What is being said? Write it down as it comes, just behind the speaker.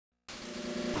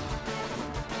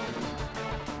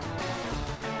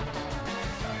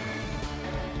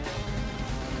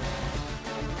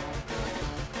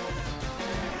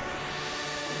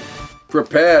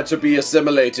Prepare to be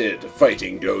assimilated,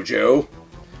 Fighting Dojo.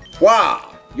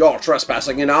 Wah! You're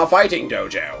trespassing in our Fighting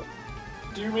Dojo.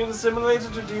 Do you mean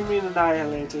assimilated or do you mean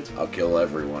annihilated? I'll kill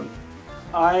everyone.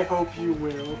 I hope you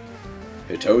will.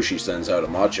 Hitoshi sends out a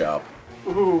Machop.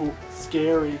 Ooh,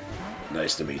 scary.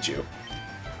 Nice to meet you.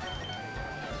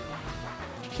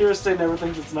 Kiriste never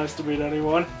thinks it's nice to meet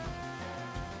anyone.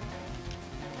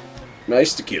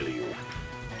 Nice to kill you.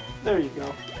 There you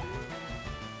go.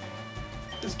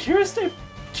 Is Kiriste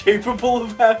capable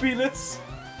of happiness?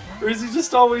 Or is he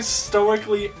just always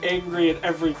stoically angry at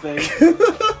everything?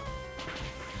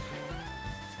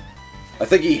 I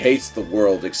think he hates the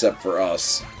world except for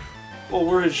us. Well,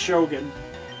 we're his shogun.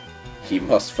 He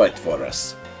must fight for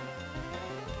us.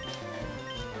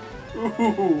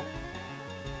 Ooh.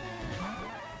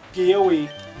 Gyoe.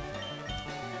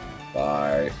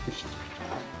 Bye.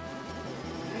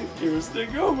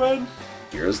 Kiriste go, man.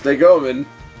 Kiriste Gomen.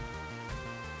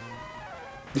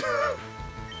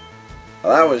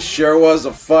 Well, that sure was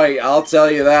a fight, I'll tell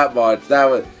you that much.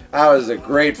 That was a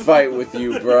great fight with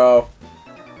you, bro.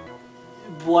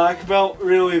 Black belt,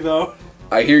 really though.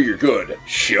 I hear you're good.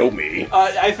 Show me.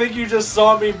 I think you just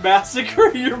saw me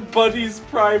massacre your buddy's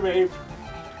primate.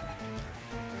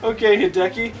 Okay,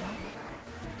 Hideki.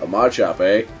 A Machop,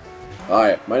 eh?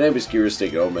 Hi, my name is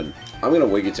Kiriste Gomen. I'm gonna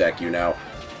wing attack you now.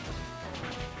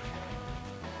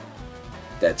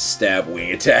 That stab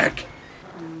wing attack.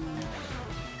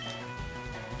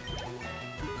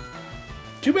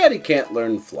 Too bad he can't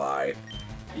learn fly.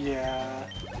 Yeah.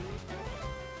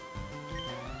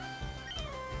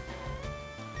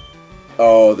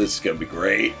 Oh, this is gonna be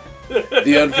great.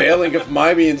 The unveiling of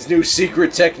Mimian's new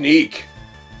secret technique.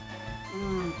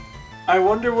 I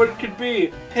wonder what it could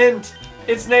be. Hint,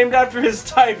 it's named after his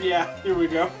type. Yeah, here we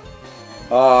go.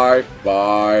 Hi,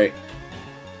 bye.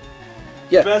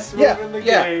 Yeah, Best move in the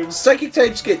game. Psychic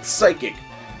types get psychic.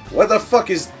 What the fuck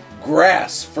is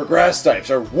grass for grass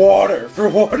types, or water for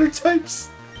water types?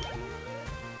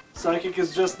 Psychic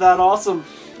is just that awesome.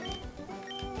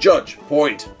 Judge,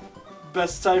 point.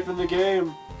 Best type in the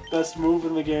game. Best move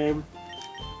in the game.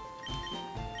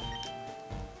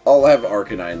 I'll have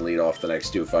Arcanine lead off the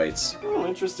next two fights. Oh,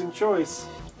 interesting choice.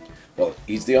 Well,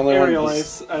 he's the only Aerial one.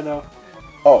 Ace, I know.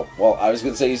 Oh, well, I was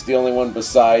gonna say he's the only one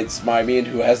besides Mimian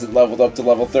who hasn't leveled up to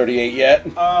level 38 yet.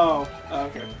 Oh,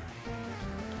 okay.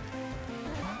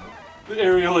 The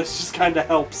Aerial Ace just kinda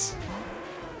helps.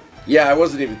 Yeah, I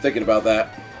wasn't even thinking about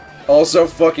that. Also,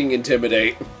 fucking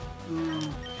Intimidate.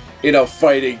 In a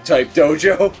fighting type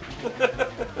dojo.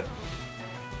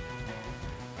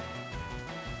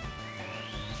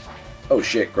 Oh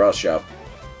shit, cross shop.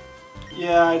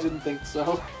 Yeah, I didn't think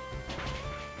so.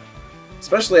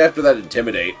 Especially after that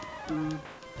Intimidate.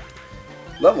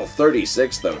 Level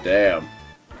 36 though, damn.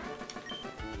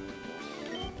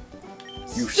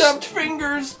 You Stamped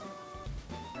fingers!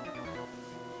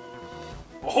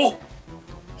 Oh!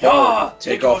 Yeah!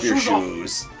 Take off your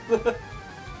shoes.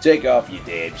 Take off your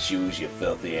damn shoes, you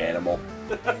filthy animal.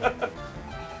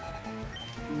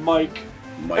 Mike.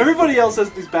 Mike. Everybody else has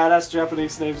these badass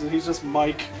Japanese names, and he's just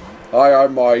Mike. Hi,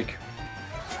 I'm Mike.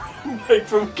 Mike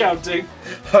from accounting.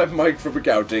 I'm Mike from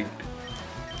accounting.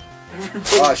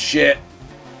 Ah, shit.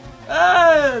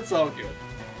 Ah, it's all good.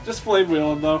 Just flame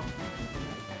wheel him, though.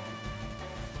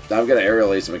 I'm gonna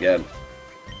aerial ace him again.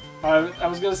 I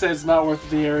was gonna say it's not worth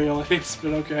the aerial ace,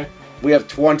 but okay. We have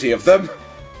 20 of them.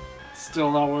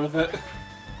 Still not worth it.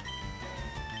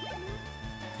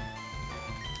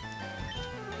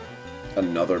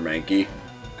 Another Mankey.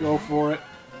 Go for it.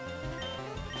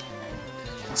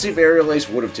 Let's see if aerial ace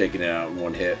would have taken it out in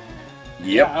one hit.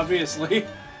 Yep. Yeah, obviously.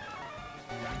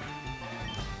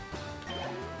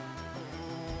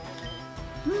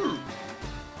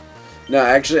 No,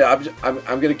 actually,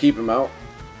 I'm gonna keep him out.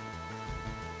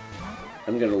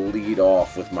 I'm gonna lead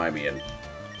off with Mimian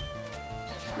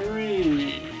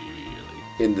Really?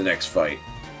 in the next fight.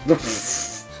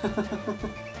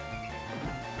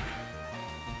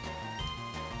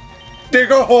 Dig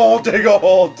a hole! Dig a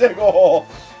hole! Dig a hole!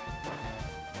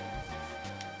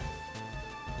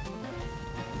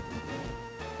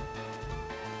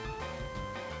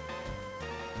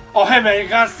 Oh, hey man, you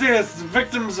gotta see this. The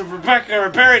victims of Rebecca are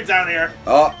buried down here.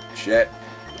 Oh, shit.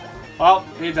 Well,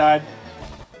 he died.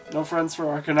 No friends for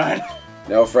Arcanine.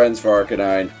 No friends for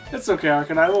Arcanine. It's okay,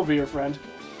 Arcanine will be your friend.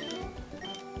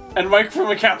 And Mike from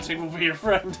accounting will be your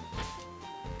friend.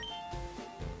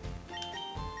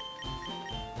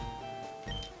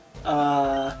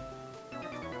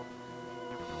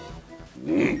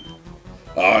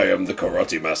 I am the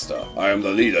karate master. I am the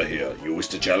leader here. You wish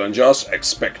to challenge us?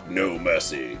 Expect no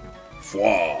mercy.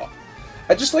 Fwa.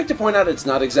 I'd just like to point out it's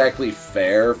not exactly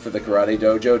fair for the Karate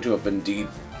Dojo to have been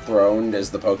dethroned as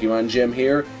the Pokemon gym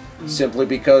here, simply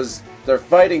because they're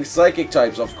fighting psychic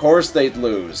types. Of course they'd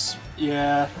lose.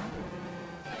 Yeah.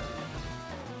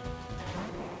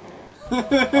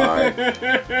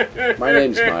 Hi. My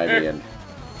name's Midian.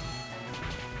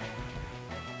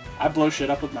 I blow shit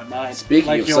up with my mind. Speaking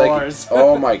like of yours. psychic...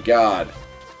 Oh my god.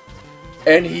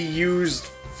 And he used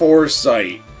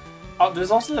Foresight. Oh,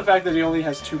 there's also the fact that he only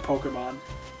has 2 Pokemon.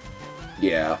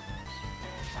 Yeah.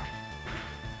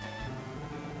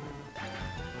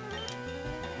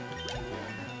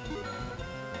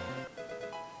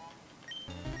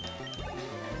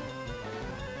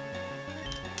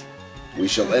 We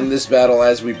shall end this battle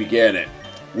as we began it,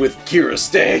 with Kira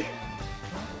Stay.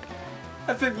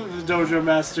 I think that the Dojo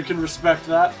Master can respect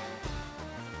that.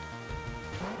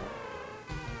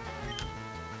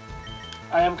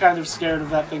 I am kind of scared of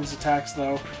that thing's attacks,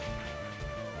 though.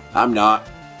 I'm not.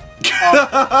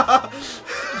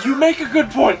 You make a good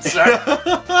point, sir.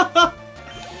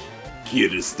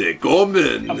 Kira Stay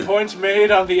coming. A point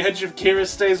made on the edge of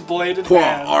Kiristay's bladed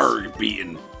hands. Arg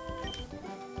beaten.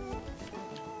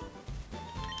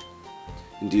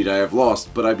 Indeed, I have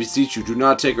lost, but I beseech you, do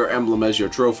not take our emblem as your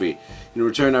trophy. In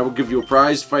return, I will give you a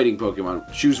prized fighting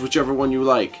Pokemon. Choose whichever one you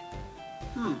like.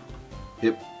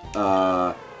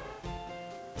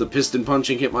 The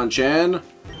piston-punching Hitmonchan,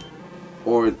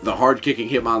 or the hard-kicking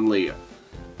Hitmonlee?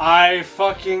 I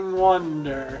fucking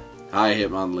wonder. Hi,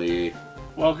 Hitmonlee.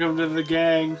 Welcome to the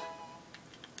gang.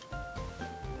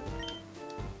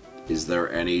 Is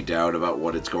there any doubt about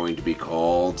what it's going to be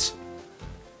called?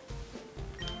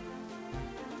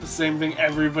 The same thing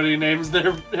everybody names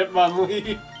their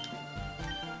Hitmonlee.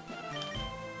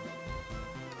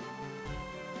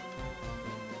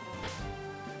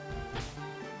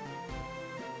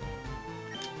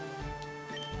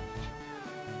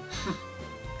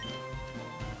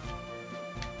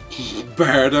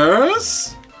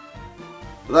 Badass?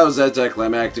 Well, that was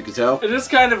anticlimactic to tell. It is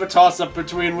kind of a toss-up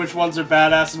between which ones are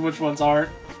badass and which ones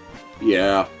aren't.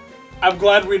 Yeah. I'm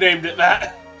glad we named it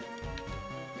that.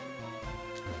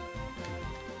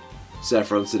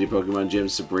 Saffron City Pokemon Gym,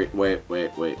 Sabrina. Wait,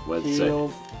 what did it say?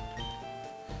 Healed.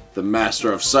 The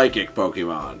Master of Psychic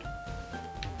Pokemon.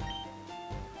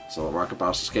 So Rocket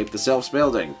Boss escaped the Self's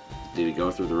building. Did he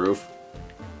go through the roof?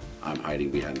 I'm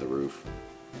hiding behind the roof.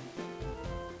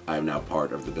 I am now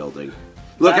part of the building.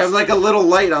 Look, I'm like a little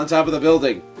light on top of the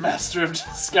building. Master of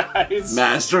Disguise.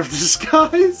 Master of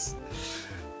Disguise?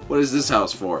 What is this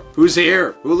house for? Who's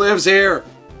here? Who lives here?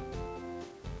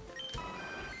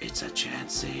 It's a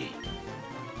Chansey.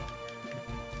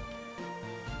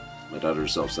 My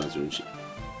daughter's self-censored and she...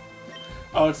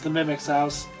 Oh, it's the Mimic's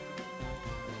house.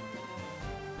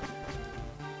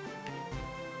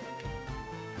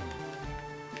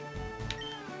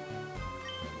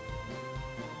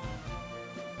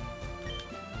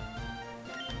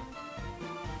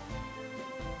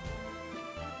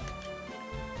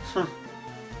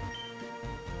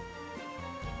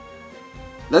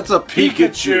 That's a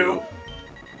Pikachu!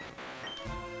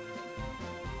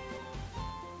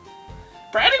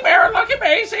 Pretty Bear, look at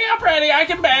me! See how pretty I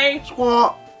can be!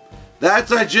 Squawk! That's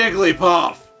a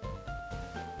Jigglypuff!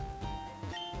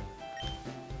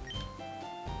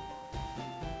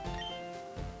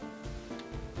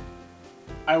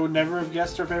 I would never have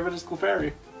guessed her favorite is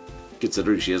Clefairy.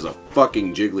 Considering she has a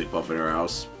fucking Jigglypuff in her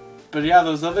house. But yeah,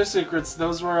 those other secrets,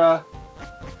 those were, yeah,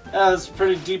 that's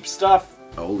pretty deep stuff.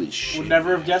 Holy shit. Would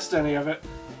never have guessed any of it.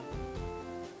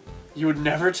 You would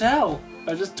never tell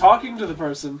by just talking to the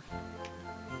person.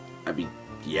 I mean,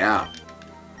 yeah.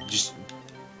 Just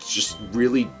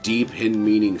really deep hidden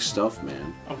meaning stuff,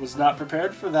 man. I was not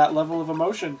prepared for that level of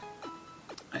emotion.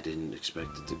 I didn't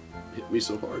expect it to hit me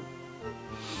so hard.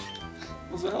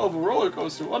 It was a hell of a roller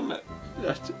coaster, wasn't it?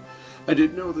 I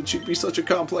didn't know that she'd be such a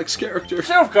complex character.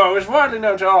 Silpho is widely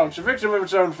known to all. It's a victim of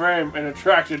its own frame and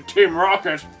attracted Team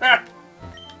Rocket.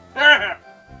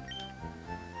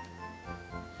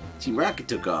 Team Rocket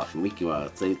took off and we came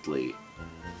out safely.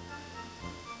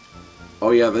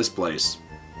 Oh yeah, this place.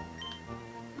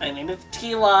 My name is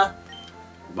Tila.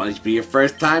 Might be your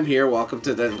first time here. Welcome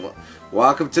to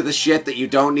the shit that you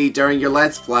don't need during your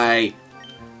Let's Play.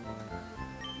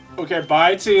 Okay,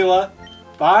 bye Tila.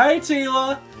 Bye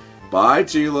Tila. Bye,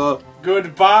 Tila.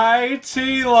 Goodbye,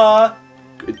 Tila.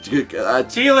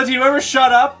 Tila, do you ever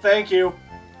shut up? Thank you.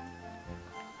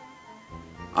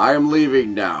 I am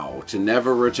leaving now to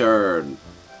never return.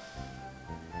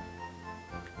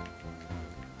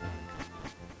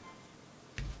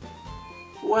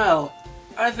 Well,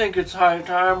 I think it's high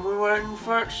time we went and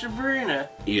fought Sabrina.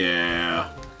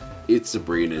 Yeah, it's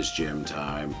Sabrina's gym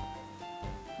time.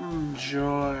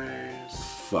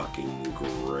 Joys. Fucking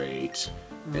great.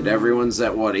 And everyone's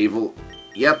at what, evil?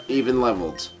 Yep, even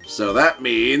leveled. So that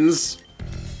means...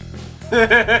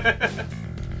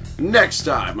 next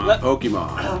time on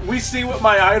Pokemon. We see what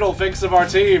my idol thinks of our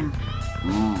team.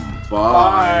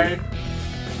 Bye. Bye.